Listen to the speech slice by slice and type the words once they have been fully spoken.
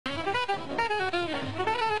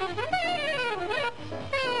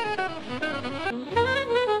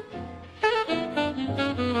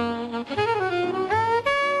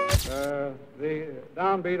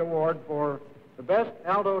Downbeat Award for the Best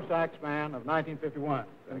Alto Sax Man of 1951.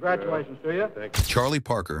 Congratulations to you. Thank you. Charlie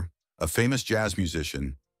Parker, a famous jazz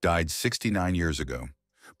musician, died 69 years ago.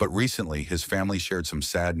 But recently, his family shared some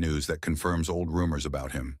sad news that confirms old rumors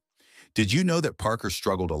about him. Did you know that Parker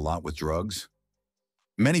struggled a lot with drugs?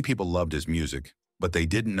 Many people loved his music, but they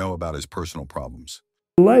didn't know about his personal problems.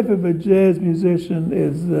 The life of a jazz musician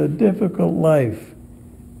is a difficult life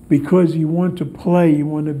because you want to play, you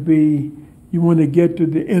want to get to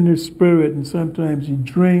the inner spirit, and sometimes you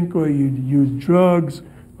drink or you use drugs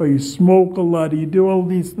or you smoke a lot, or you do all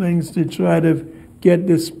these things to try to get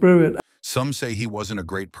the spirit. Some say he wasn't a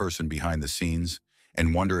great person behind the scenes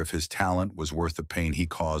and wonder if his talent was worth the pain he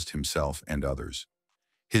caused himself and others.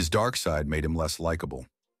 His dark side made him less likable.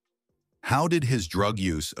 How did his drug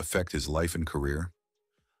use affect his life and career?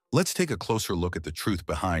 Let's take a closer look at the truth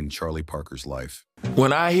behind Charlie Parker's life.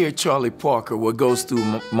 When I hear Charlie Parker, what goes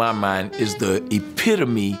through my mind is the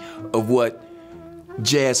epitome of what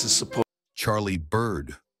jazz is supposed to be. Charlie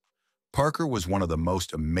Bird. Parker was one of the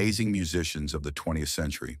most amazing musicians of the 20th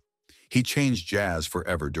century. He changed jazz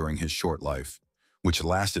forever during his short life, which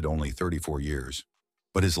lasted only 34 years.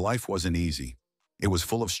 But his life wasn't easy. It was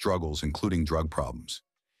full of struggles, including drug problems.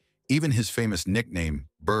 Even his famous nickname,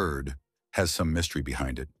 Bird, has some mystery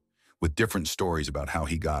behind it, with different stories about how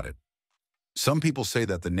he got it. Some people say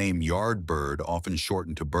that the name Yardbird, often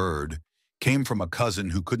shortened to Bird, came from a cousin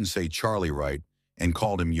who couldn't say Charlie right and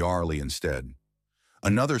called him Yarly instead.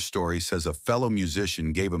 Another story says a fellow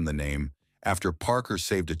musician gave him the name after Parker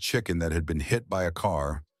saved a chicken that had been hit by a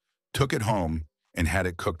car, took it home, and had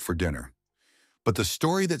it cooked for dinner. But the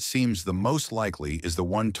story that seems the most likely is the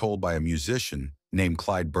one told by a musician named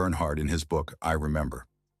Clyde Bernhardt in his book, I Remember.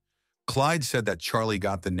 Clyde said that Charlie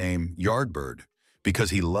got the name Yardbird because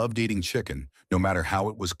he loved eating chicken, no matter how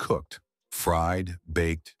it was cooked, fried,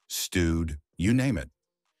 baked, stewed, you name it.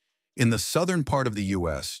 In the southern part of the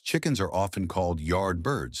U.S., chickens are often called yard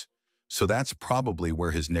birds, so that's probably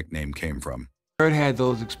where his nickname came from. Bird had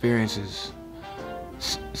those experiences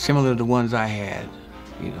similar to the ones I had.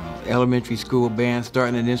 You know, elementary school band,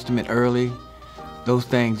 starting an instrument early. Those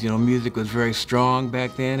things, you know, music was very strong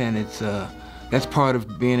back then, and that's part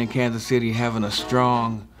of being in Kansas City, having a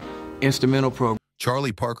strong instrumental program.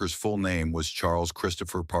 Charlie Parker's full name was Charles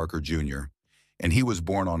Christopher Parker, Jr., and he was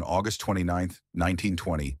born on August 29,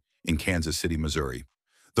 1920, in Kansas City, Missouri.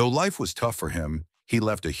 Though life was tough for him, he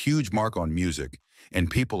left a huge mark on music,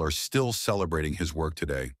 and people are still celebrating his work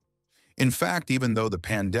today. In fact, even though the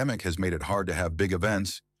pandemic has made it hard to have big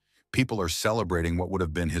events, people are celebrating what would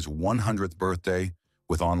have been his 100th birthday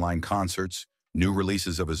with online concerts, new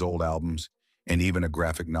releases of his old albums, and even a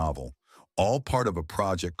graphic novel, all part of a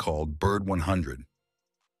project called Bird 100.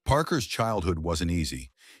 Parker's childhood wasn't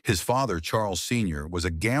easy. His father, Charles Sr., was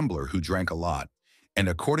a gambler who drank a lot, and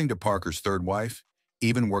according to Parker's third wife,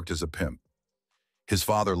 even worked as a pimp. His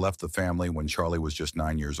father left the family when Charlie was just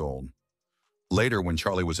 9 years old. Later, when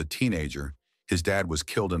Charlie was a teenager, his dad was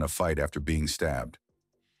killed in a fight after being stabbed.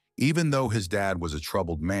 Even though his dad was a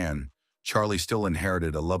troubled man, Charlie still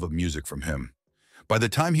inherited a love of music from him. By the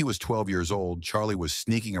time he was 12 years old, Charlie was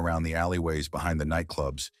sneaking around the alleyways behind the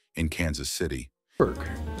nightclubs in Kansas City.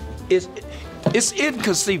 It's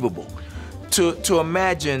inconceivable to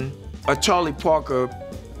imagine a Charlie Parker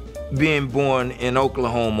being born in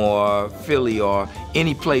Oklahoma or Philly or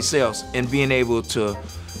any place else and being able to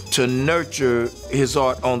nurture his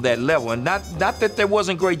art on that level. And not that there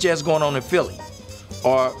wasn't great jazz going on in Philly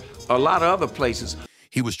or a lot of other places.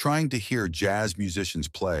 He was trying to hear jazz musicians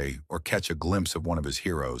play or catch a glimpse of one of his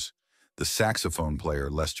heroes, the saxophone player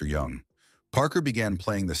Lester Young. Parker began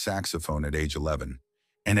playing the saxophone at age 11,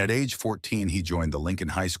 and at age 14 he joined the Lincoln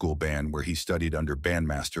High School band where he studied under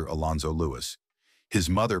bandmaster Alonzo Lewis. His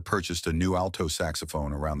mother purchased a new alto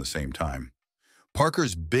saxophone around the same time.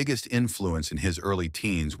 Parker's biggest influence in his early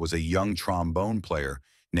teens was a young trombone player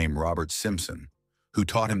named Robert Simpson, who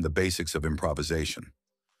taught him the basics of improvisation.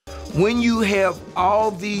 When you have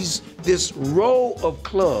all this row of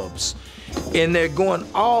clubs and they're going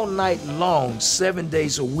all night long, 7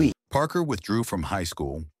 days a week. Parker withdrew from high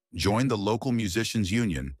school, joined the local musicians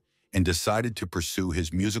union, and decided to pursue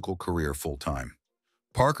his musical career full-time.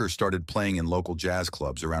 Parker started playing in local jazz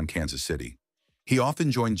clubs around Kansas City. He often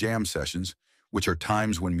joined jam sessions, which are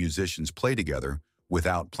times when musicians play together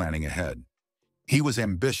without planning ahead. He was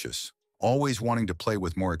ambitious, always wanting to play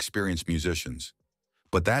with more experienced musicians.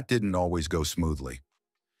 But that didn't always go smoothly.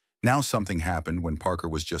 Now something happened when Parker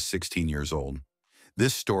was just 16 years old.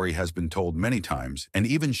 This story has been told many times and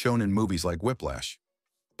even shown in movies like Whiplash.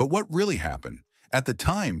 But what really happened? At the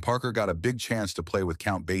time, Parker got a big chance to play with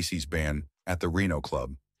Count Basie's band at the Reno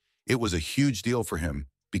Club. It was a huge deal for him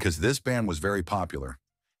because this band was very popular.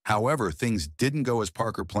 However, things didn't go as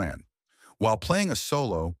Parker planned. While playing a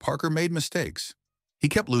solo, Parker made mistakes. He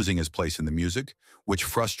kept losing his place in the music, which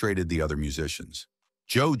frustrated the other musicians.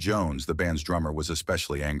 Joe Jones, the band's drummer, was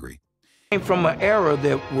especially angry. Came from an era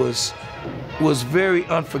that was very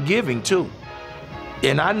unforgiving too.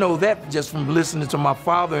 And I know that just from listening to my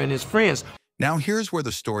father and his friends. Now here's where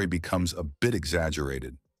the story becomes a bit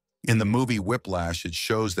exaggerated. In the movie Whiplash, it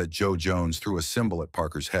shows that Joe Jones threw a cymbal at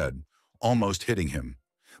Parker's head, almost hitting him.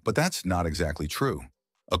 But that's not exactly true.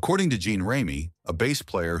 According to Gene Ramey, a bass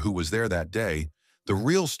player who was there that day, the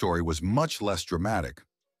real story was much less dramatic.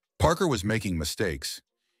 Parker was making mistakes,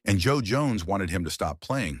 and Joe Jones wanted him to stop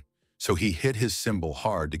playing, so he hit his cymbal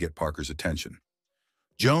hard to get Parker's attention.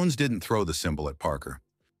 Jones didn't throw the cymbal at Parker.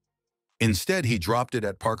 Instead, he dropped it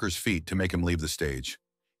at Parker's feet to make him leave the stage.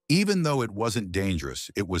 Even though it wasn't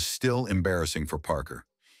dangerous, it was still embarrassing for Parker.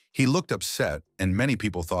 He looked upset, and many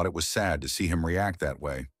people thought it was sad to see him react that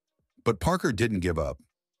way. But Parker didn't give up.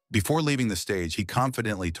 Before leaving the stage, he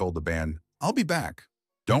confidently told the band, "I'll be back.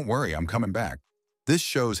 Don't worry, I'm coming back." This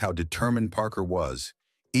shows how determined Parker was,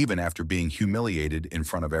 even after being humiliated in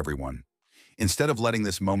front of everyone. Instead of letting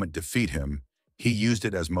this moment defeat him, he used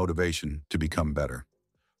it as motivation to become better.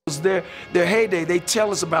 It was their heyday. They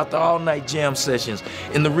tell us about the all-night jam sessions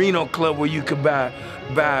in the Reno club where you could buy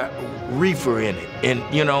reefer in it and,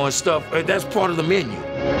 and stuff. That's part of the menu.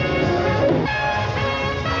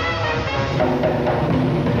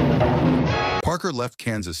 Parker left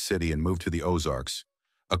Kansas City and moved to the Ozarks,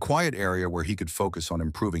 a quiet area where he could focus on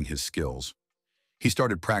improving his skills. He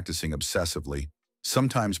started practicing obsessively,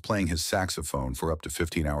 sometimes playing his saxophone for up to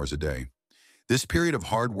 15 hours a day. This period of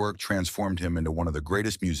hard work transformed him into one of the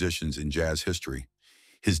greatest musicians in jazz history.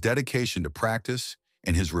 His dedication to practice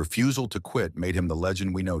and his refusal to quit made him the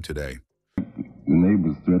legend we know today. The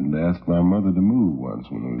neighbors threatened to ask my mother to move once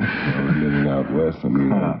when I was living out west.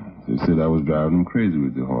 They said I was driving them crazy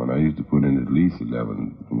with the horn. I used to put in at least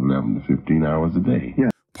 11 to 15 hours a day.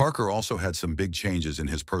 Yeah. Parker also had some big changes in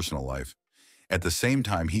his personal life. At the same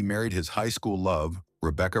time he married his high school love,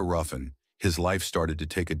 Rebecca Ruffin, his life started to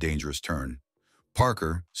take a dangerous turn.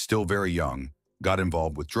 Parker, still very young, got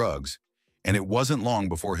involved with drugs, and it wasn't long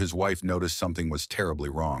before his wife noticed something was terribly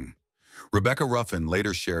wrong. Rebecca Ruffin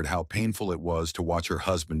later shared how painful it was to watch her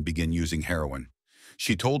husband begin using heroin.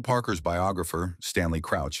 She told Parker's biographer, Stanley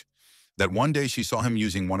Crouch, that one day she saw him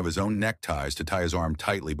using one of his own neckties to tie his arm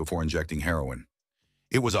tightly before injecting heroin.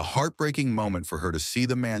 It was a heartbreaking moment for her to see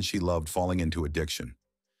the man she loved falling into addiction.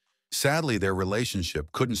 Sadly, their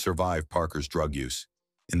relationship couldn't survive Parker's drug use,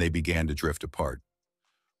 and they began to drift apart.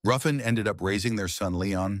 Ruffin ended up raising their son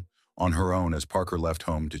Leon on her own as Parker left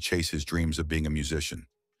home to chase his dreams of being a musician.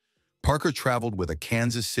 Parker traveled with a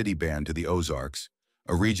Kansas City band to the Ozarks,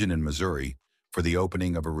 a region in Missouri, for the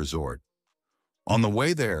opening of a resort. On the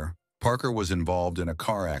way there, Parker was involved in a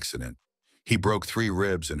car accident. He broke 3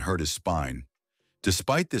 ribs and hurt his spine.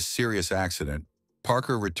 Despite this serious accident,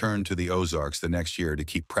 Parker returned to the Ozarks the next year to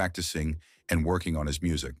keep practicing and working on his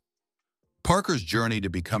music. Parker's journey to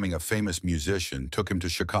becoming a famous musician took him to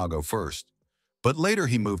Chicago first, but later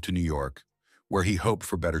he moved to New York, where he hoped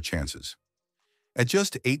for better chances. At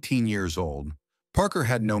just 18 years old, Parker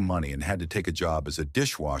had no money and had to take a job as a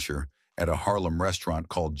dishwasher at a Harlem restaurant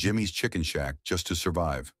called Jimmy's Chicken Shack just to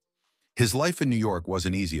survive. His life in New York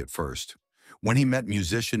wasn't easy at first. When he met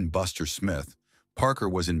musician Buster Smith, Parker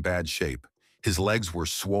was in bad shape. His legs were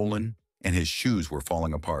swollen and his shoes were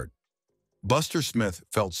falling apart. Buster Smith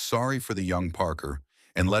felt sorry for the young Parker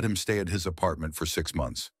and let him stay at his apartment for 6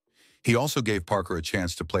 months. He also gave Parker a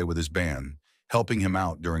chance to play with his band, helping him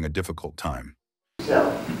out during a difficult time.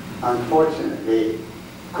 So, unfortunately,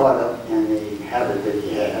 caught up in the habit that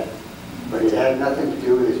he had, but it had nothing to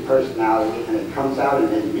do with his personality, and it comes out in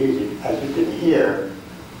his music, as you can hear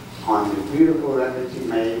on the beautiful records he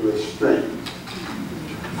made with string.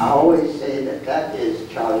 I always say that that is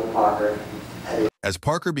Charlie Parker. As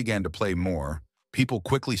Parker began to play more, people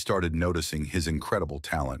quickly started noticing his incredible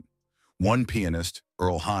talent. One pianist,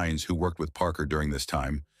 Earl Hines, who worked with Parker during this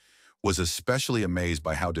time, was especially amazed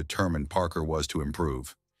by how determined Parker was to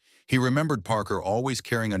improve. He remembered Parker always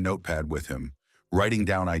carrying a notepad with him, writing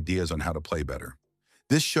down ideas on how to play better.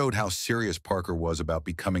 This showed how serious Parker was about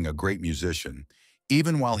becoming a great musician,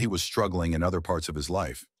 even while he was struggling in other parts of his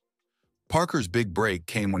life. Parker's big break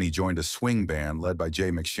came when he joined a swing band led by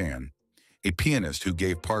Jay McShann, a pianist who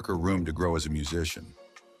gave Parker room to grow as a musician.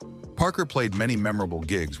 Parker played many memorable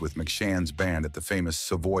gigs with McShann's band at the famous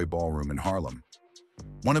Savoy Ballroom in Harlem.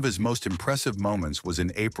 One of his most impressive moments was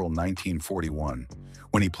in April 1941,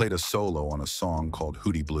 when he played a solo on a song called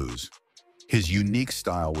Hootie Blues. His unique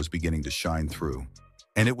style was beginning to shine through,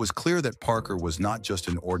 and it was clear that Parker was not just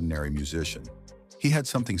an ordinary musician. He had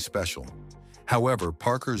something special. However,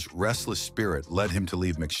 Parker's restless spirit led him to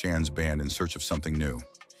leave McShann's band in search of something new.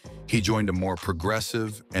 He joined a more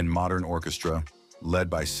progressive and modern orchestra led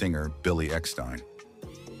by singer Billy Eckstine.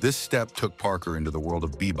 This step took Parker into the world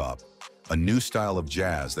of bebop, a new style of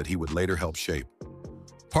jazz that he would later help shape.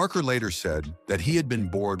 Parker later said that he had been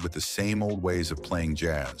bored with the same old ways of playing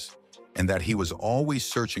jazz, and that he was always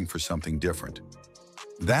searching for something different.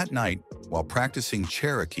 That night, while practicing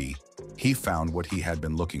Cherokee, he found what he had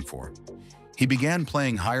been looking for. He began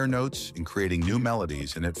playing higher notes and creating new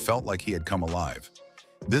melodies, and it felt like he had come alive.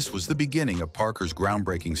 This was the beginning of Parker's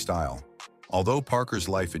groundbreaking style. Although Parker's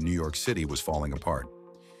life in New York City was falling apart,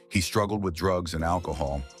 he struggled with drugs and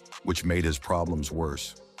alcohol, which made his problems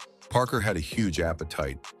worse. Parker had a huge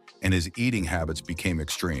appetite, and his eating habits became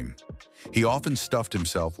extreme. He often stuffed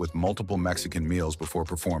himself with multiple Mexican meals before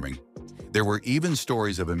performing. There were even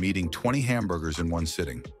stories of him eating 20 hamburgers in one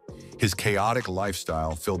sitting. His chaotic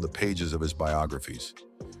lifestyle filled the pages of his biographies.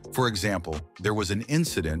 For example, there was an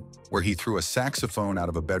incident where he threw a saxophone out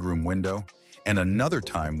of a bedroom window, and another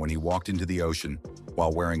time when he walked into the ocean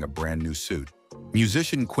while wearing a brand new suit.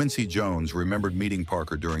 Musician Quincy Jones remembered meeting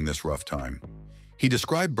Parker during this rough time. He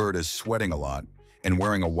described Bird as sweating a lot and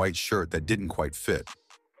wearing a white shirt that didn't quite fit.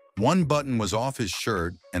 One button was off his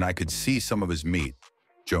shirt and I could see some of his meat,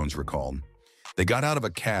 Jones recalled. They got out of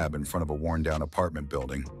a cab in front of a worn-down apartment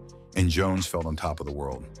building, and Jones felt on top of the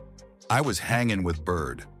world. I was hanging with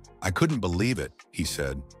Bird. I couldn't believe it, he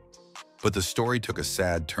said. But the story took a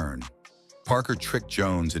sad turn. Parker tricked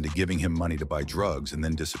Jones into giving him money to buy drugs and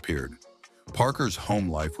then disappeared. Parker's home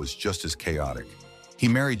life was just as chaotic. He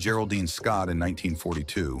married Geraldine Scott in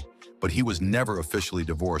 1942, but he was never officially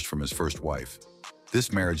divorced from his first wife.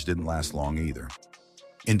 This marriage didn't last long either.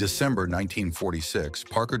 In December 1946,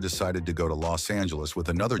 Parker decided to go to Los Angeles with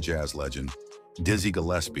another jazz legend, Dizzy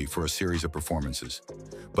Gillespie, for a series of performances.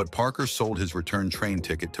 But Parker sold his return train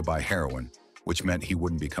ticket to buy heroin, which meant he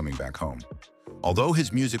wouldn't be coming back home. Although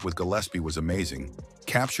his music with Gillespie was amazing,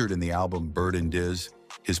 captured in the album Bird and Diz,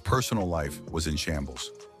 his personal life was in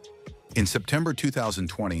shambles. In September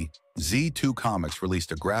 2020, Z2 Comics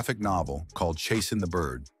released a graphic novel called Chasing the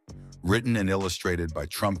Bird, written and illustrated by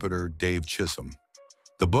trumpeter Dave Chisholm.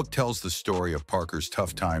 The book tells the story of Parker's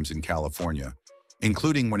tough times in California,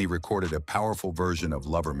 including when he recorded a powerful version of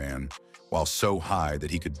Lover Man while so high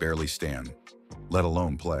that he could barely stand, let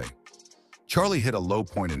alone play. Charlie hit a low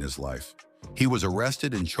point in his life. He was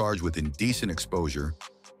arrested and charged with indecent exposure,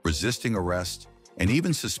 resisting arrest, and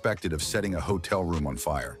even suspected of setting a hotel room on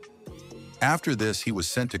fire. After this, he was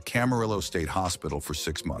sent to Camarillo State Hospital for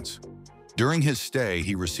 6 months. During his stay,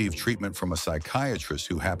 he received treatment from a psychiatrist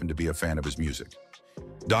who happened to be a fan of his music.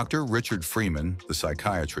 Dr. Richard Freeman, the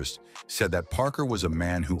psychiatrist, said that Parker was a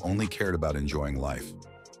man who only cared about enjoying life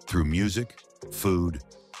through music, food,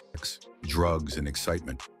 sex, drugs, and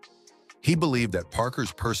excitement. He believed that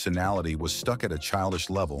Parker's personality was stuck at a childish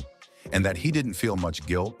level and that he didn't feel much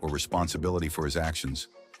guilt or responsibility for his actions.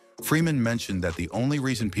 Freeman mentioned that the only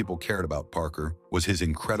reason people cared about Parker was his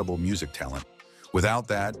incredible music talent. Without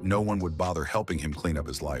that, no one would bother helping him clean up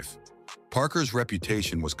his life. Parker's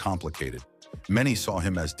reputation was complicated. Many saw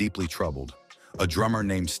him as deeply troubled. A drummer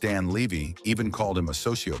named Stan Levy even called him a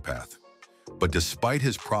sociopath. But despite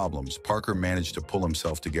his problems, Parker managed to pull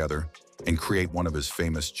himself together and create one of his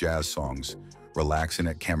famous jazz songs, Relaxin'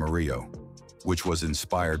 at Camarillo, which was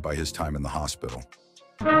inspired by his time in the hospital.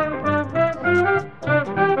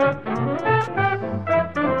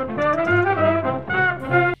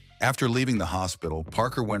 After leaving the hospital,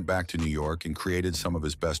 Parker went back to New York and created some of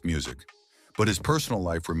his best music. But his personal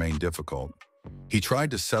life remained difficult. He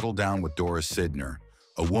tried to settle down with Doris Sidner,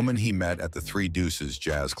 a woman he met at the Three Deuces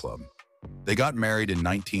Jazz Club. They got married in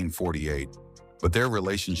 1948, but their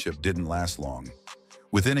relationship didn't last long.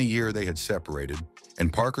 Within a year, they had separated,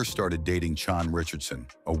 and Parker started dating Chon Richardson,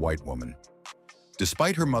 a white woman.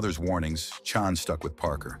 Despite her mother's warnings, Chon stuck with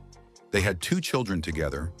Parker. They had 2 children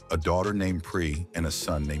together, a daughter named Pri and a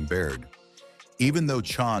son named Baird. Even though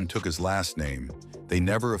Chon took his last name, they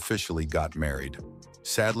never officially got married.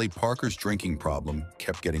 Sadly, Parker's drinking problem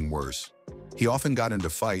kept getting worse. He often got into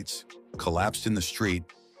fights, collapsed in the street,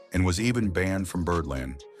 and was even banned from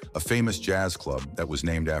Birdland, a famous jazz club that was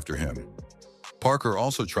named after him. Parker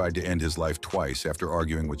also tried to end his life twice after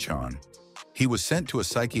arguing with Chon. He was sent to a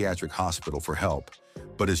psychiatric hospital for help,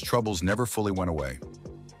 but his troubles never fully went away.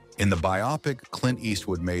 In the biopic Clint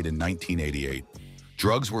Eastwood made in 1988,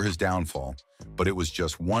 drugs were his downfall, but it was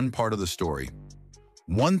just one part of the story.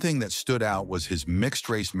 One thing that stood out was his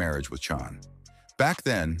mixed-race marriage with Chon. Back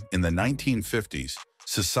then, in the 1950s,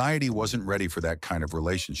 society wasn't ready for that kind of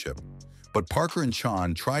relationship. But Parker and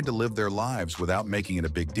Sean tried to live their lives without making it a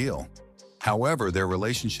big deal. However, their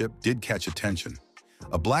relationship did catch attention.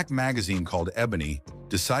 A black magazine called Ebony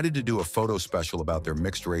decided to do a photo special about their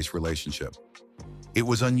mixed-race relationship. It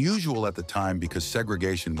was unusual at the time because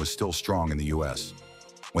segregation was still strong in the U.S.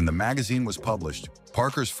 When the magazine was published,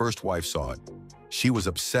 Parker's first wife saw it. She was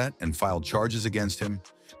upset and filed charges against him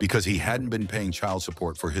because he hadn't been paying child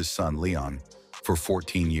support for his son, Leon, for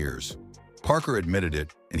 14 years. Parker admitted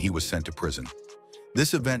it, and he was sent to prison.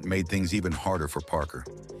 This event made things even harder for Parker.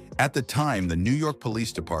 At the time, the New York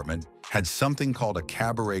Police Department had something called a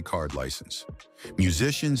cabaret card license.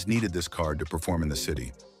 Musicians needed this card to perform in the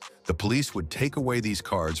city. The police would take away these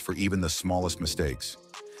cards for even the smallest mistakes.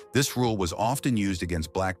 This rule was often used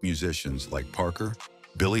against black musicians like Parker,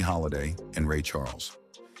 Billie Holiday, and Ray Charles.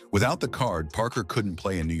 Without the card, Parker couldn't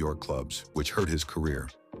play in New York clubs, which hurt his career.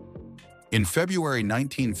 In February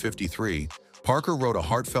 1953, Parker wrote a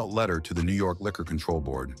heartfelt letter to the New York Liquor Control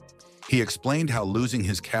Board. He explained how losing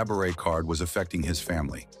his cabaret card was affecting his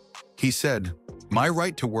family. He said, "My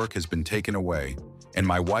right to work has been taken away, and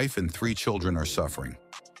my wife and 3 children are suffering."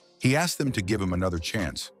 He asked them to give him another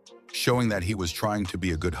chance, showing that he was trying to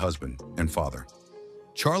be a good husband and father.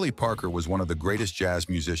 Charlie Parker was one of the greatest jazz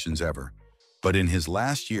musicians ever, but in his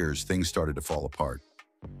last years, things started to fall apart.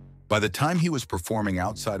 By the time he was performing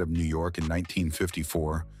outside of New York in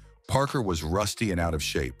 1954, Parker was rusty and out of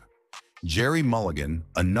shape. Jerry Mulligan,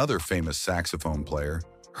 another famous saxophone player,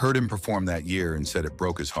 heard him perform that year and said it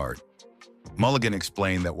broke his heart. Mulligan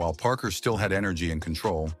explained that while Parker still had energy and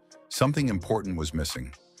control, something important was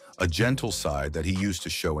missing, a gentle side that he used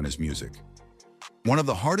to show in his music. One of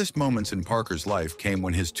the hardest moments in Parker's life came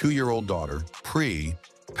when his 2-year-old daughter, Pri,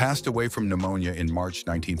 passed away from pneumonia in March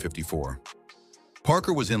 1954.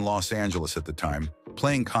 Parker was in Los Angeles at the time,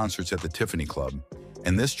 playing concerts at the Tiffany Club,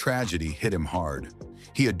 and this tragedy hit him hard.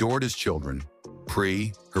 He adored his children,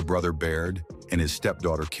 Pri, her brother Baird, and his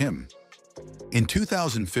stepdaughter Kim. In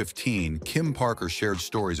 2015, Kim Parker shared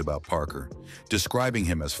stories about Parker, describing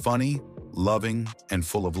him as funny, loving, and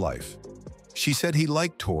full of life. She said he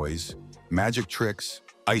liked toys, magic tricks,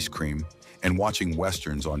 ice cream, and watching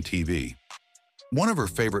westerns on TV. One of her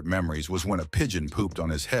favorite memories was when a pigeon pooped on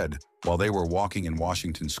his head while they were walking in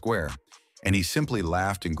Washington Square, and he simply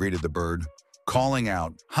laughed and greeted the bird, calling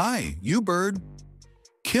out, "Hi, you bird."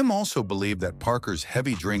 Kim also believed that Parker's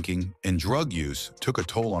heavy drinking and drug use took a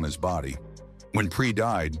toll on his body. When Pri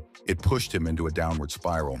died, it pushed him into a downward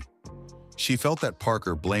spiral. She felt that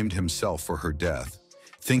Parker blamed himself for her death,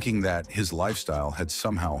 thinking that his lifestyle had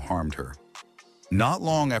somehow harmed her. Not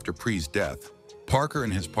long after Pri's death, Parker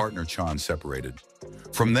and his partner Sean separated.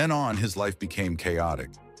 From then on, his life became chaotic.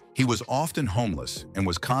 He was often homeless and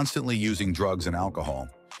was constantly using drugs and alcohol.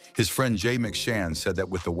 His friend Jay McShann said that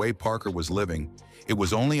with the way Parker was living, it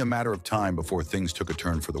was only a matter of time before things took a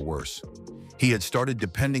turn for the worse. He had started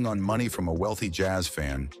depending on money from a wealthy jazz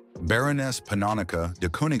fan, Baroness Panonica de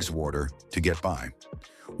Koenigswarter, to get by.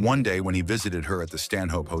 One day when he visited her at the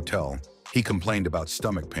Stanhope Hotel, he complained about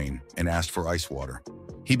stomach pain and asked for ice water.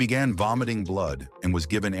 He began vomiting blood and was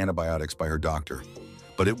given antibiotics by her doctor,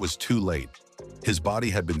 but it was too late. His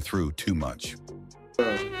body had been through too much.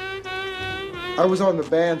 I was on the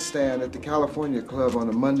bandstand at the California Club on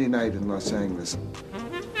a Monday night in Los Angeles.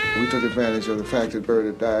 We took advantage of the fact that Bird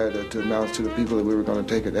had died to announce to the people that we were going to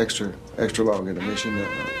take an extra long intermission.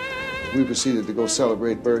 We proceeded to go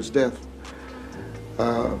celebrate Bird's death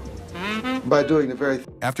by doing the very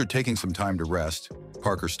After taking some time to rest,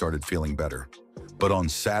 Parker started feeling better. But on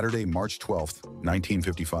Saturday, March 12th,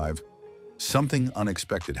 1955, something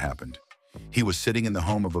unexpected happened. He was sitting in the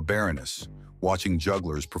home of a baroness, watching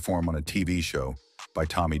jugglers perform on a TV show by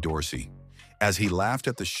Tommy Dorsey. As he laughed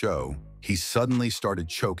at the show, he suddenly started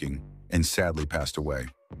choking and sadly passed away.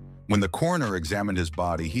 When the coroner examined his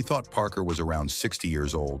body, he thought Parker was around 60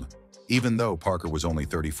 years old, even though Parker was only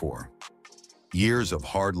 34. Years of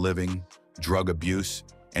hard living, drug abuse,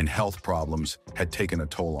 and health problems had taken a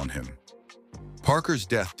toll on him. Parker's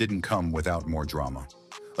death didn't come without more drama.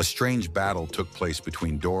 A strange battle took place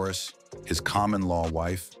between Doris, his common-law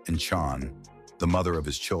wife, and Sean, the mother of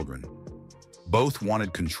his children. Both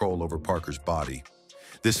wanted control over Parker's body.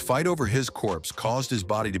 This fight over his corpse caused his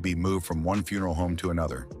body to be moved from one funeral home to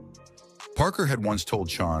another. Parker had once told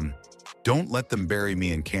Sean, "Don't let them bury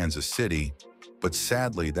me in Kansas City," but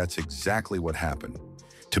sadly, that's exactly what happened.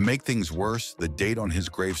 To make things worse, the date on his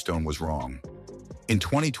gravestone was wrong. In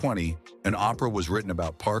 2020, an opera was written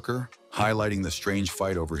about Parker, highlighting the strange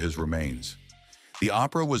fight over his remains. The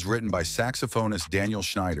opera was written by saxophonist Daniel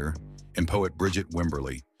Schneider and poet Bridget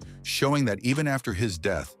Wimberly, showing that even after his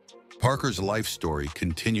death, Parker's life story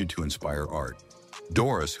continued to inspire art.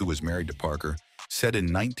 Doris, who was married to Parker, said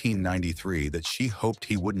in 1993 that she hoped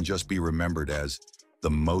he wouldn't just be remembered as the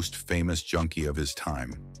most famous junkie of his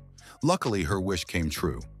time. Luckily, her wish came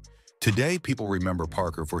true. Today, people remember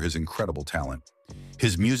Parker for his incredible talent.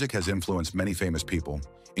 His music has influenced many famous people,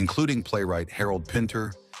 including playwright Harold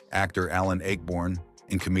Pinter, actor Alan Ayckbourn,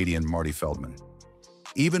 and comedian Marty Feldman.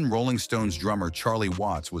 Even Rolling Stones drummer Charlie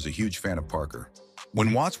Watts was a huge fan of Parker.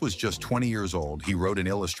 When Watts was just 20 years old, he wrote and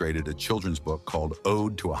illustrated a children's book called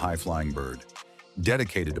Ode to a High-Flying Bird,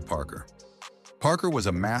 dedicated to Parker. Parker was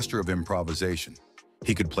a master of improvisation.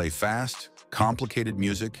 He could play fast, complicated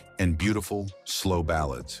music, and beautiful, slow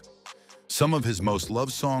ballads. Some of his most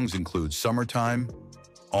loved songs include Summertime,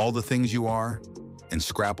 All the Things You Are, and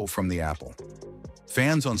Scrapple from the Apple.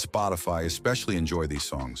 Fans on Spotify especially enjoy these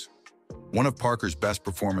songs. One of Parker's best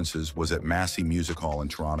performances was at Massey Music Hall in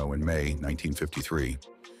Toronto in May 1953,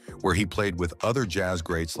 where he played with other jazz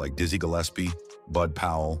greats like Dizzy Gillespie, Bud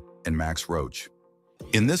Powell, and Max Roach.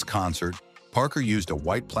 In this concert, Parker used a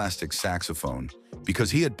white plastic saxophone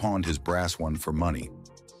because he had pawned his brass one for money.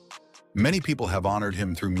 Many people have honored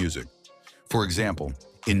him through music. For example,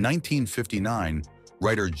 in 1959,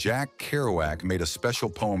 writer Jack Kerouac made a special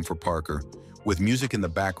poem for Parker with music in the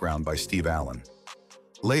background by Steve Allen.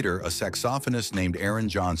 Later, a saxophonist named Aaron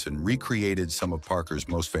Johnson recreated some of Parker's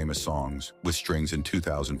most famous songs with strings in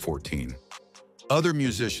 2014. Other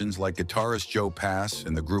musicians like guitarist Joe Pass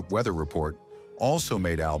and the group Weather Report also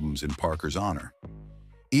made albums in Parker's honor.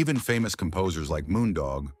 Even famous composers like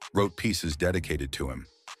Moondog wrote pieces dedicated to him.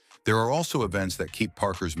 There are also events that keep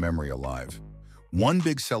Parker's memory alive. One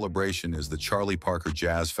big celebration is the Charlie Parker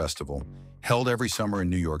Jazz Festival, held every summer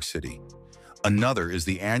in New York City. Another is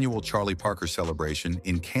the annual Charlie Parker celebration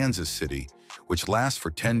in Kansas City, which lasts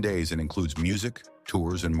for 10 days and includes music,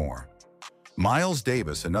 tours, and more. Miles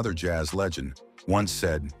Davis, another jazz legend, once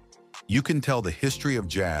said, "You can tell the history of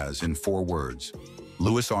jazz in 4 words: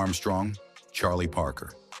 Louis Armstrong, Charlie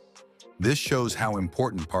Parker." This shows how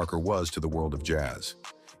important Parker was to the world of jazz.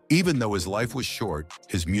 Even though his life was short,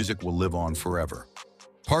 his music will live on forever.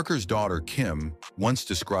 Parker's daughter, Kim, once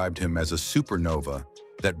described him as a supernova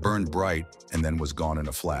that burned bright and then was gone in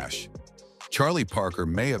a flash. Charlie Parker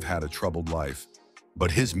may have had a troubled life,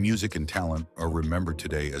 but his music and talent are remembered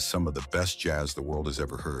today as some of the best jazz the world has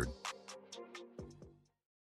ever heard.